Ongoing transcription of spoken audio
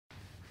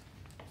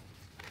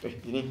Hey,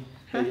 Dini.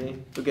 Hey, Dini.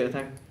 Look at the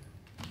time.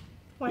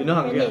 Why? You're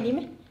not hungry?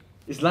 Really,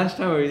 It's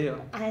lunchtime already.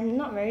 I'm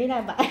not very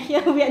loud, but I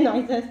hear weird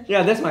noises.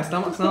 Yeah, that's my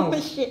stomach sounds. Oh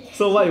shit.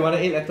 So what you want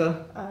to eat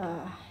later?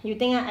 You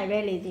think I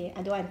very lazy?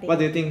 I don't want to think. What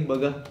do you think?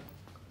 Burger?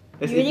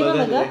 Let's You eat really want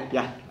burger burger? today.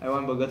 Yeah, I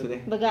want burger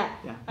today. Burger?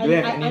 Yeah. Do you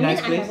have any nice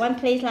place? I have one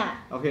place lah.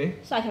 Okay.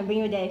 So I can bring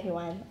you there if you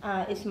want.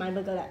 It's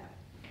myBurgerLab.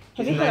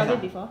 Have Is you it heard nice, of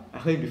it before? I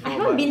heard it before. I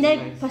haven't been but there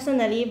it's nice.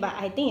 personally, but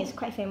I think it's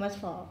quite famous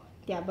for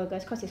their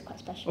burgers because it's quite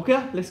special. Okay,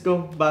 let's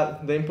go.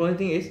 But the important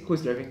thing is,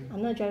 who's driving?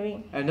 I'm not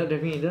driving. I'm not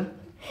driving either.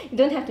 You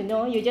don't have to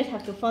know. You just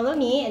have to follow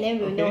me, and then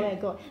we'll know where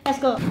to go. Let's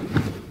go.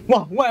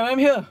 Wow, why am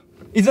I here?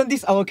 Isn't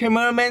this our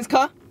cameraman's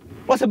car?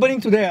 What's happening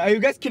today? Are you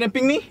guys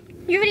kidnapping me?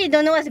 You really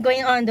don't know what's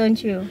going on,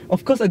 don't you?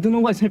 Of course I don't know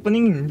what's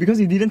happening because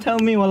you didn't tell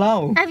me,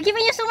 walao. I've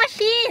given you so much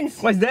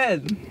hints. What's that?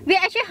 We're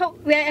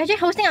actually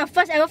hosting our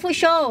first ever food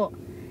show.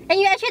 And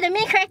you're actually the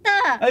main character!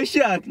 Are you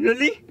sure?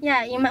 Really?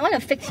 Yeah, you might want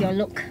to fix your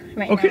look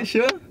right now. Okay,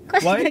 sure.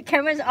 Because Why? the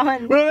camera's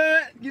on.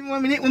 Wait. Give me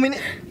 1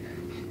 minute.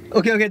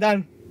 Okay,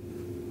 done.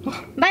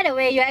 By the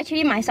way, you're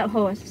actually my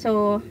sub-host,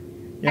 so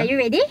Yeah. are you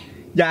ready?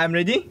 Yeah, I'm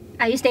ready.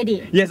 Are you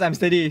steady? Yes, I'm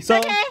steady. So,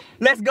 Okay.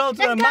 let's go to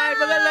the Let's go.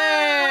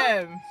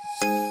 myBurgerLab!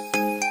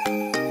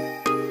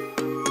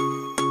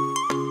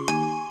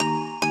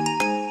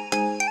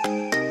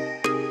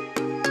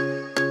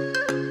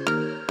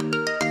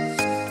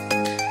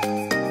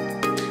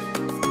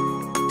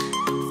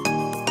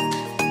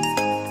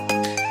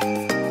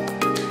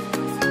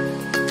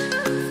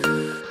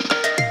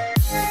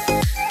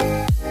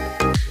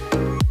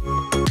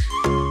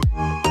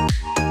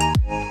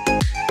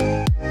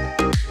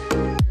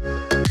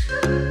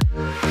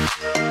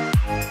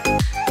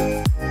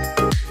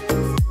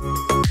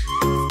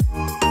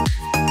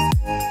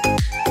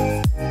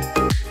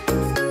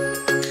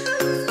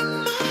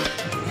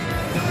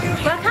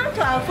 Welcome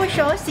to our food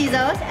show,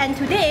 Sizzles, and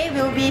today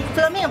we'll be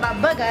filming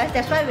about burgers.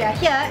 That's why we are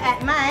here at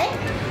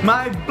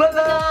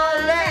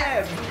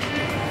myBurgerLab!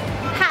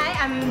 Hi,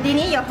 I'm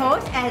Dini, your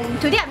host, and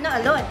today I'm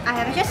not alone. I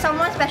have just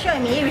someone special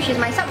with me, which is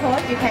my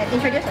sub-host. You can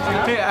introduce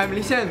yourself. Hey, I'm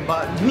Li Xian,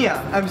 but Dini,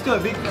 I'm still a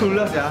bit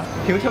clueless.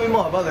 Can you tell me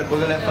more about the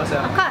BurgerLab first?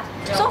 Of course.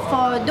 So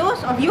for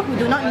those of you who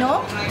do not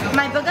know,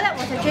 myBurgerLab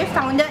was actually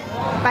founded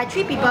by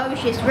 3 people,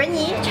 which is Ren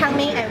Yi,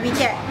 Changming, and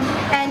Huiqian.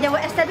 And they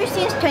were established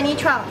since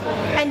 2012.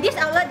 And this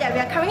outlet that we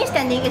are currently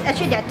standing is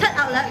actually their 3rd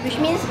outlet, which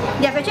means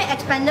they have actually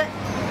expanded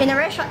in a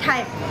very short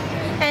time.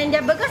 And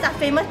their burgers are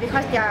famous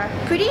because they are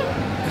pretty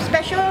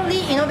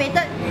specially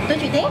innovated,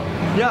 don't you think?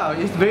 Yeah,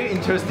 it's very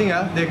interesting.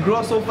 They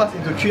grew so fast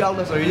into 3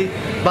 outlets already.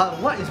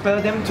 But what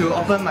inspired them to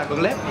open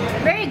myBurgerLab?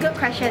 Very good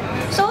question.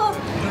 So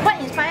what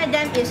inspired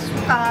them is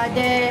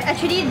they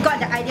actually got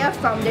the idea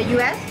from the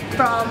US,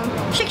 from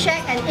Shake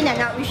Shack and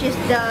In-N-Out, which is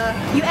the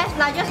US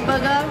largest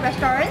burger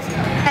restaurants,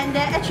 and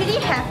they actually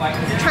have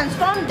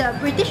transformed the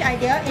British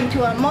idea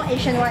into a more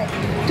Asian one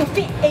to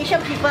fit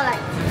Asian people like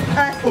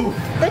us. Ooh.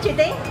 Don't you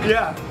think?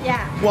 Yeah.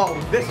 Yeah. Wow,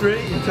 that's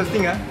really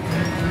interesting.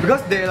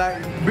 Because they're like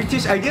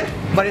British idea,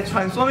 but they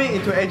transform it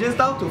into Asian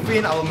style to fit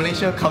in our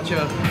Malaysian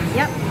culture.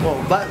 Yep.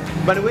 Wow, but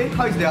by the way,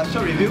 how is their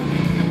short review?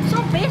 So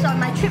based on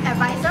my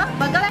TripAdvisor,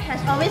 BurgerLab has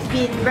always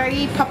been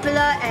very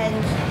popular and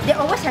they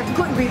always have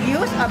good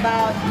reviews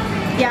about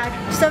their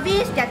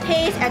service, their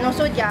taste, and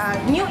also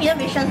their new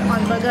innovations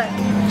on burger.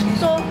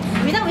 So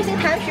without wasting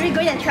time, should we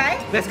go in and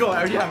try? Let's go,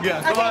 I'm already hungry.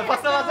 Come Okay, on,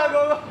 faster,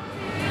 go.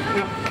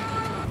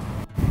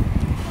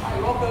 Hi,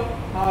 welcome.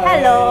 Hi.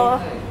 Hello.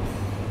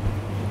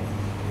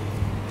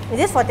 Is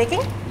this for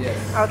taking? Yes.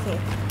 Okay.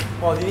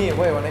 Wow, Dini,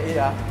 what you want to eat?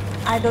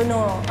 I don't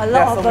know. A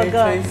lot of so many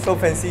burgers. trays, so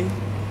fancy.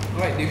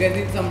 Alright, do you guys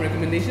need some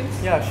recommendations?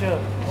 Yeah, sure.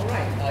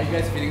 Alright, are you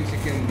guys feeling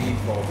chicken, beef,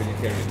 or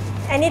vegetarian?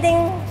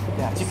 Anything?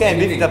 Yeah, chicken and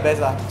beef is the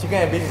best. Chicken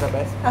and beef is the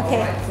best.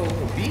 Okay. Alright, so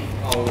for beef,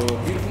 our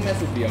beautiful mess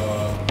would be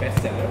our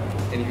best seller.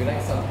 And if you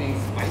like something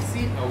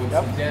spicy, I would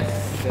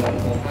suggest the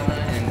Ohana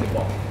and the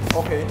Bok.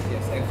 Okay.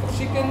 Yes, and for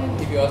chicken,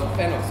 if you're a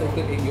fan of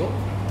salted egg yolk,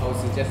 I would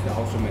suggest the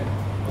Ultraman.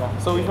 Yeah.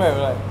 So which one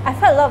you like? I've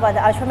heard a lot about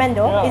the Ultraman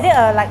though. Yeah. Is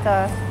it like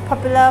a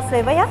popular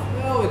flavor here?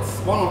 Well, it's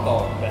one of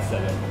our best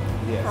sellers.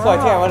 Yes. So I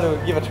think I want to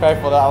give a try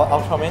for the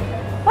Ultraman.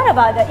 What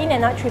about the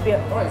In-N-Out tribute?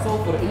 Alright, so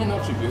for the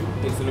In-N-Out tribute,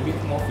 it's a little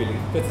bit more filling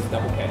because it's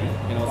double patty,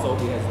 and also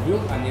it has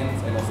grilled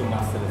onions and also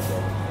mustard as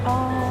well.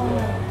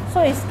 Oh.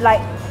 So it's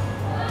like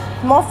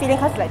more filling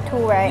because it's like 2,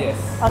 right? Yes.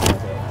 Okay.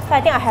 So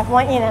I think I have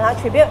one In-N-Out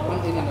tribute. One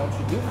In-N-Out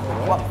tribute.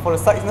 Alright. What for the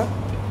sides, no?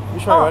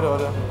 Which one you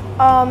want to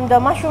order? The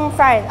mushroom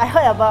fries. I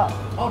heard about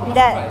Oh, the mushroom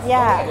that. fries.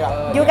 Yeah.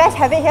 Alright, Do you guys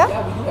have it here?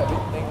 Yeah, we do have it.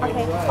 Thank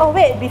you. Okay. Right. Oh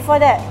wait, before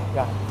that,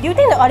 Yeah. do you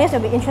think the audience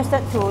will be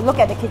interested to look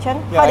at the kitchen?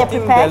 Yeah, How they I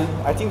think prepare?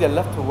 I think they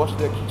love to watch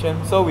the kitchen.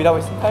 So without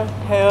wasting time,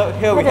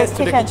 here we head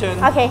to the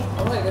kitchen. Okay.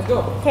 Alright, let's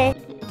go. Okay.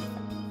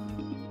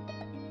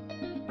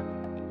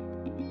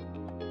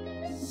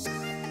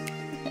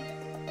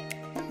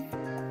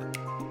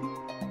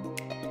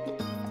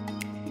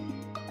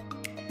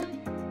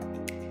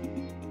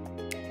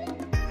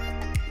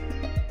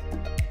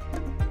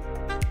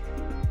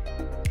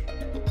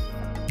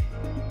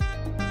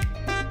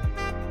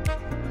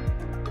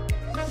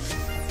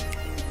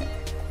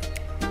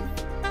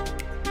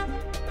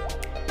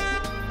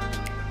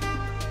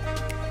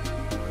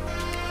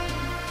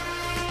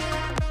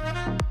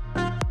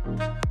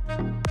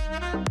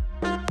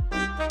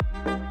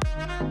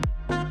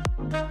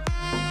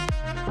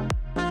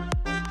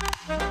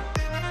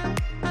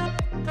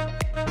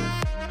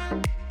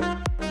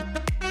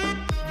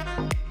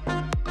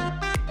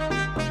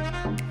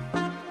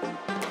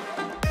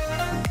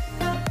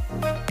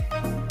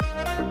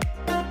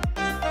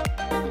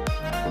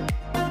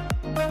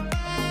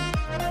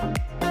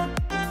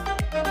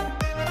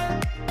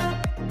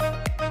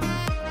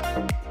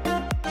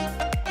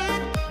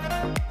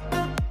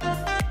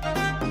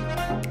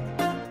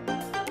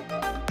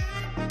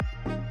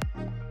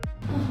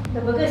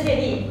 The burger is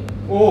ready.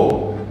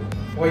 Oh,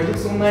 wow, it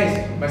looks so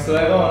nice. My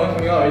saliva wanna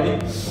coming out already.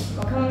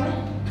 Got come on?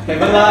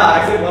 Haven't lah,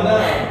 I said wanna.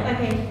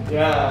 Okay.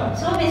 Yeah.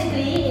 So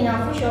basically, in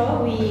our food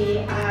show,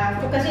 we are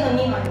focusing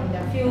only on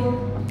the few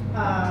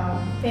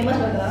famous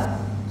burgers.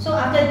 So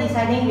after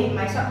deciding with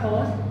my sub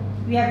host,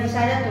 we have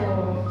decided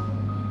to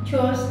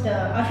choose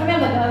the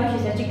Ultraman burger, which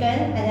is the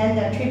chicken, and then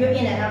the tribute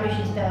in and out, which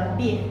is the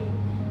beef.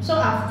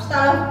 So I'll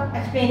start off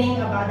explaining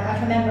about the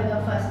Ultraman burger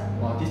first.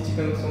 Wow, this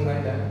chicken looks so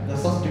nice. The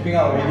sauce dripping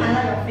out already.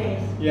 Under your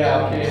face.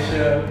 Yeah, okay,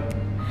 sure.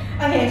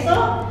 Okay,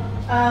 so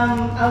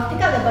I'll pick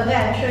up the burger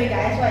and show you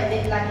guys what it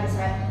looks like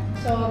inside.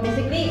 So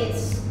basically,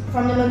 it's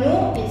from the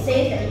menu. It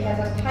says that it has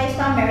a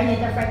Thai-style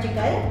marinated fried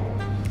chicken,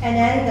 and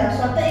then the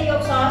salted egg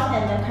yolk sauce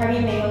and the curry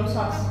mayo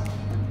sauce.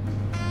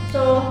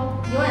 So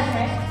you want to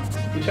try?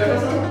 You try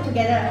first?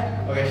 Together.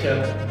 Okay,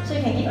 sure. So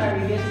you can give our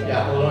reviews together.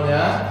 Yeah, hold on,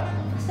 yeah.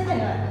 Faster than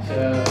that.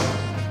 Sure.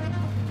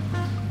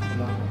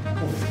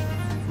 Oof.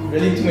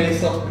 Really too many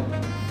sauce.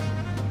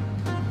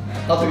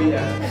 How to eat,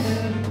 yeah? I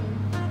don't know.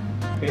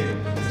 Okay,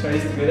 let's try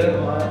this together.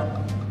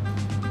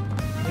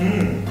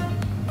 Mmm.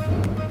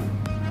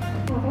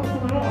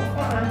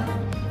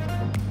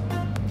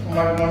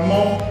 My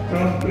mouth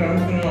cannot feel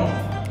anything now.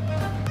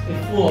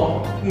 It's full of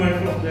too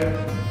many sauce there.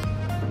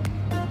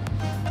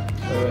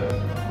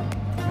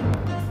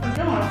 I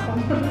don't want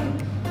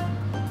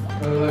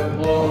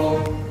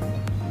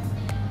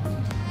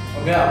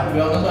Okay, to be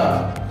honest,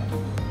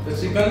 the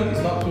chicken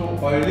is not too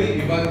oily,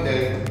 even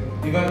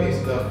it's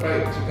the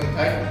fried chicken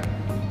type.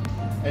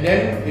 And then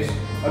it's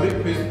a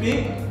bit crispy.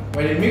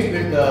 When it mixed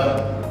with the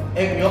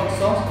egg yolk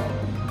sauce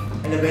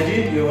and the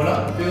veggie, you will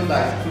not feel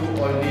like too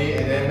oily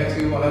and then makes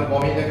you want to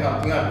vomit, that kind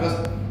of thing. Because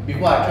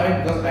before I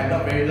tried, because I'm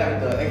not very like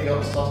the egg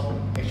yolk sauce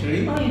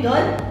actually. Oh, you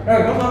don't? Yeah,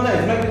 because sometimes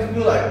it makes you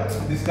feel like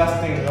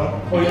disgusting, you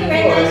know? Or you feel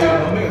very nice,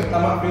 oily, it'll make your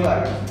stomach feel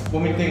like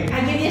vomiting. I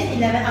give this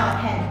 11 out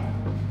of 10.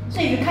 So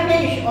if you come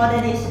here, you should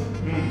order this.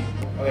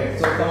 Okay,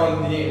 so come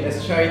on, DeanNii,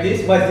 let's try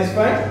this. What is this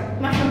fries?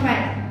 Mushroom fry,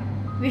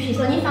 which is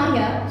only found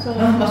here. So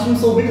Mushroom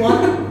so big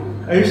one?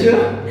 Are you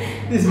sure?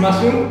 This is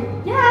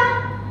mushroom?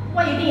 yeah.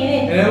 What do you think it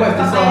is? And then what is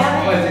this Papaya, sauce?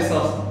 right? What is this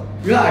sauce?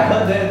 You know, I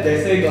heard that they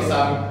say got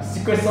some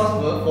secret sauce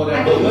for their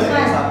I think burger this and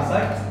one. some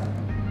sides.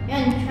 You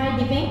want to try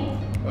dipping?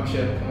 Oh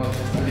sure, come on,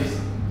 let's do this.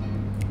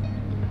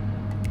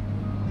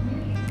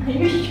 Are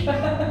you sure?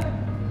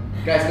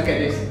 Guys, look at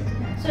this.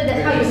 So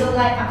that's how you look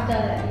like after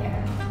that, yeah.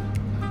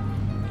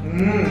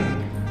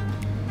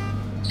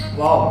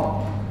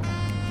 Wow.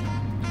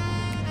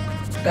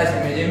 Guys,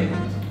 imagine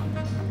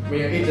when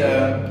you eat the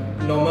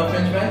normal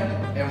french fry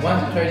and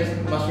once you try this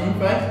mushroom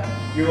fry,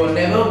 you will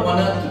never want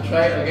to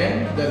try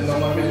again the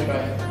normal french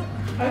fry.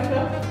 Are you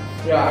sure?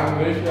 Yeah, I'm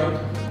very sure.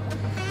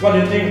 What do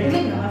you think?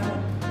 Look no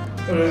mushroom.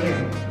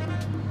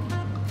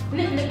 What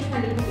do you think?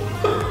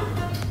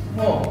 Look.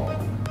 Oh.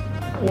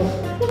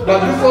 But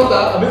this sauce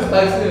are a bit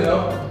spicy, you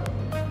know.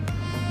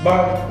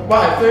 But what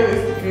I say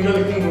is finger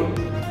licking good.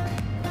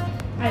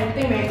 I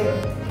think very good.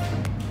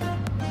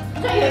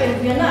 So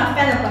if you're not a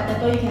fan of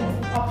potato, you can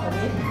opt for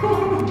this,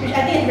 which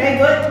I think is very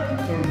good.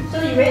 So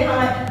you rate how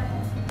much?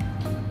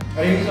 I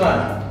think this one.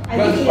 I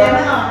think 11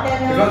 out of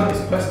 10 now. Because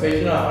it's quite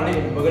special. Only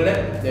in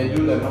BurgerLab they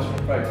do the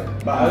mushroom fries.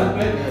 But other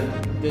place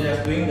they're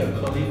just doing the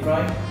curly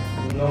fry,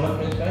 normal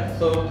french fries.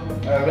 So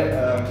I rate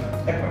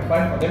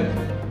 8.5 for them.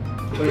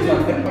 So this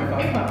one 8.5.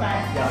 8.5.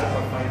 Yeah,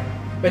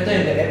 8.5. Better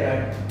than the 8,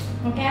 right?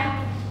 Okay,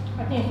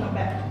 I think it's not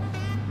bad.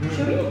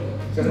 Should we?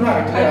 Just now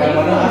actually I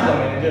wanna ask the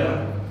manager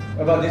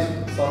about this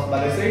sauce, but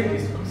they say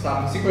it's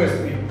some secret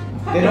recipe.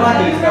 They don't want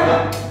to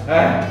discover.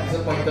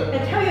 Disappointed. I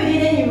tell you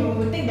didn't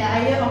you take the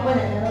idea open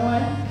another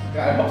one?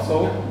 Yeah, I hope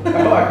so. I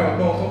hope I can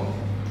open also.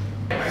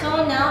 So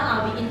now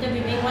I'll be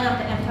interviewing one of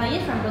the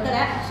employees from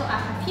BurgerLab. So I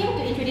have him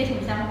to introduce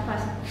himself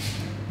first.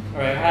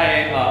 Alright,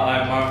 hi,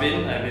 I'm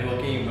Marvin. I've been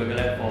working in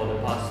BurgerLab for the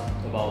past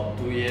about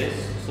 2 years.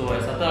 So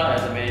I started out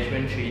as a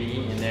management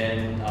trainee and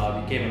then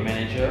became a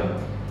manager.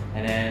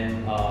 And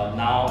then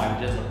now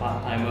I'm just a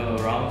part-timer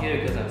around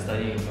here because I'm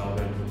studying in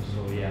Melbourne.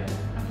 So yeah.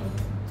 Okay,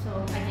 so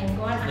I can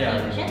go on asking Yeah.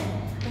 the question.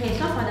 Okay,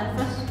 so for the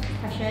first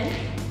question,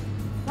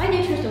 why do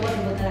you choose to work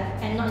in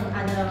BurgerLab and not in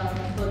other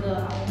burger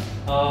outlets?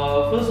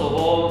 First of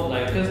all,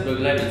 because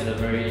BurgerLab is a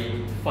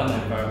very fun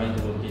environment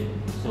to work in.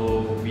 So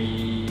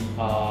we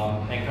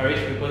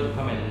encourage people to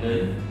come and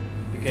learn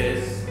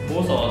because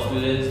most of our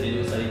students, they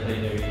do study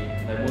culinary,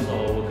 like most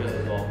of our workers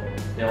as well.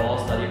 They all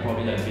study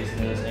probably like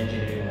business,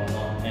 engineering and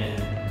whatnot.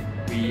 And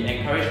we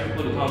encourage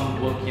people to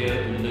come work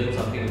here to learn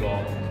something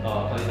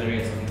about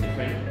culinary and something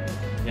different.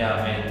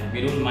 Yeah, and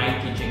we don't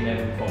mind teaching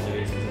them from the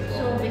basics as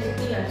well. So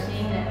basically you're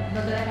saying that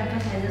BurgerLab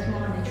emphasizes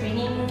more on the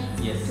training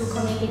Yes. to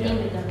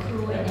communicating with the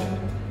crew and then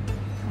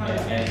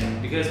Yeah,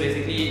 and because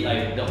basically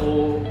like the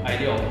whole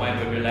idea of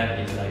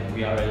myBurgerLab is like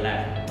we are a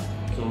lab.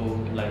 So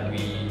like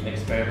we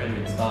experiment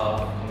with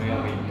stuff, coming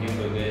up with new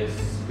burgers,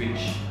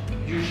 which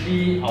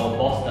usually our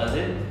boss does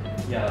it.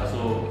 Yeah,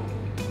 so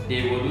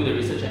they will do the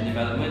research and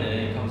development and then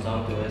it comes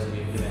down to us to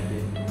implement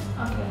it.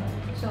 Okay,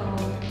 so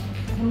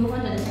we can move on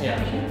to the next Yeah.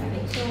 question.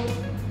 Okay, so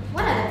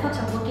what are the perks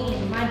of working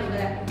in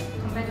myBurgerLab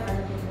compared to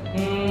other places?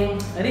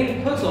 I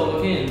think perks of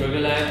working in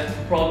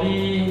BurgerLab,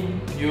 probably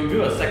you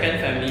build a second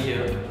family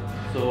here.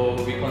 So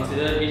we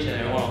consider each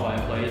and every one of our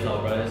employees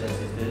our brothers and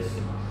sisters.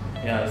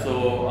 Yeah,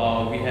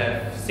 so we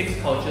have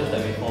 6 cultures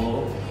that we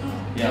follow.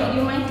 Yeah. Do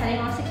you mind telling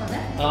all 6 of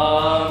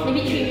them?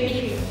 Maybe 3,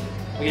 maybe 3.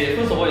 Okay,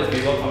 first of all is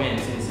be welcoming and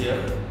sincere.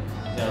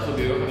 Yeah, so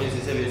be welcoming and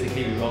sincere,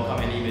 basically we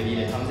welcome anybody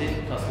that comes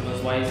in, customers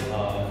wise,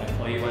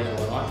 employee wise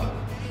or whatnot.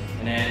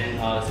 And then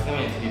the second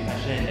one is to be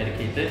passionate and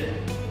dedicated.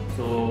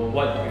 So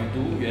what you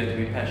do, you have to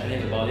be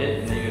passionate about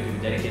it, and then you have to be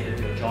dedicated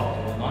to your job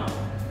and whatnot.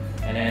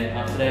 And then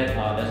after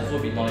that, there's also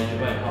be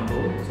knowledgeable and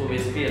humble. So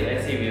basically,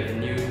 let's say we have a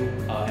new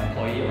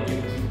employee or new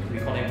geek, we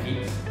call them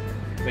geeks.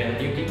 When a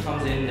new geek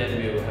comes in,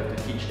 then we will have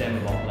to teach them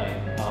about like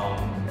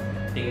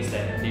things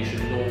that they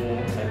should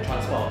know, like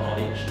transfer of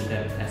knowledge to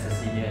them as a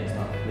senior and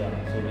stuff.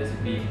 Yeah. So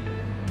basically,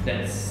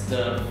 that's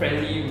the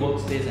friendly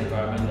workspace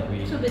environment that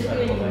we. So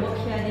basically, when you work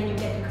here, then you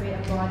get to create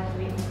a bond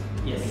with.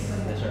 Yes,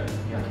 that's right.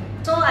 Yeah.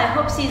 So I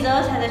hope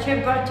Sizzles has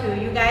actually brought to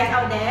you guys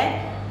out there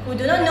who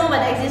do not know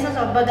about the existence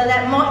of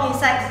BurgerLab more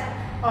insights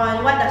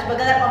on what does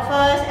BurgerLab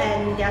offers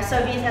and their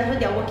service and who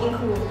their working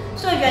crew.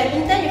 So if you're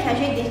an intern, you can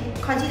actually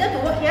consider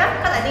to work here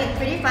because I think it's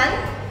pretty fun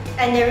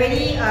and they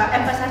really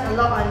emphasize a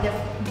lot on the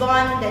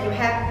bond that you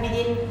have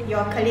within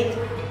your colleagues.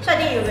 So I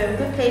think it will be a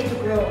good place to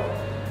grow.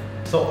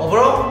 So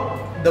overall,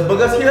 the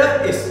burgers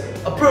here is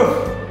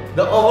approved.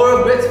 The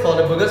overall grades for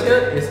the burgers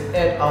here is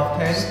 8 out of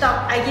 10.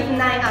 Stop, I give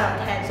 9 out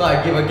of 10. So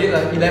I give a grade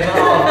like 11 out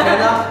of 10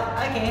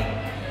 lah. Okay.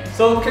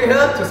 So click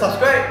here to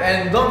subscribe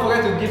and don't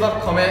forget to give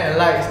up comment and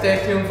like.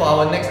 Stay tuned for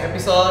our next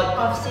episode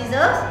Of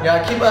Sizzles.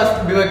 Yeah,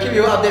 we will keep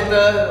you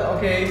updated.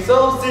 Okay,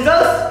 so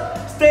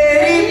Sizzles,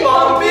 stay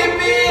funky.